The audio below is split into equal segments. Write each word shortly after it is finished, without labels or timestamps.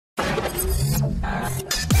Hey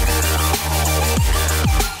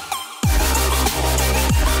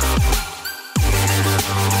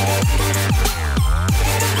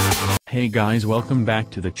guys, welcome back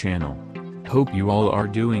to the channel. Hope you all are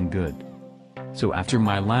doing good. So after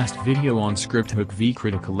my last video on script hook v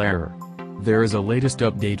critical error, there is a latest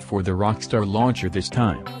update for the Rockstar launcher this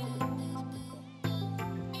time.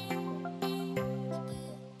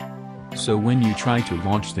 So when you try to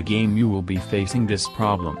launch the game you will be facing this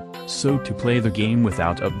problem. So to play the game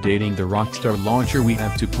without updating the Rockstar launcher we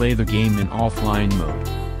have to play the game in offline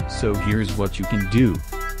mode. So here's what you can do.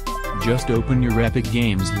 Just open your Epic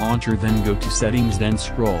Games launcher, then go to settings, then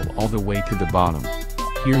scroll all the way to the bottom.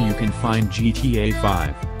 Here you can find GTA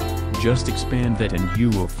 5. Just expand that and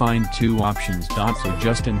you will find two options. So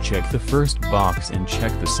just uncheck the first box and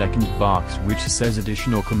check the second box which says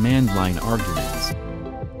additional command line arguments.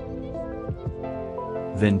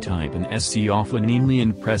 Then type in SC offline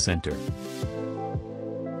and press enter.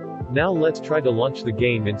 Now let's try to launch the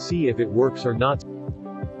game and see if it works or not.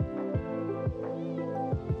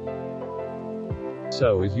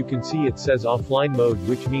 So as you can see it says offline mode,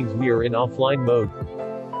 which means we are in offline mode.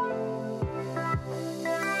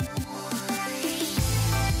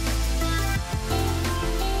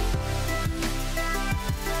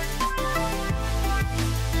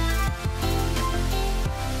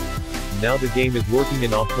 Now the game is working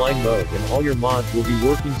in offline mode and all your mods will be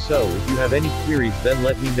working, so if you have any queries then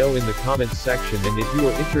let me know in the comments section, and if you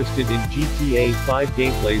are interested in GTA 5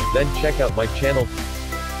 gameplays then check out my channel.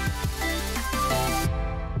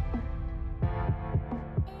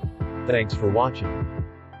 Thanks for watching.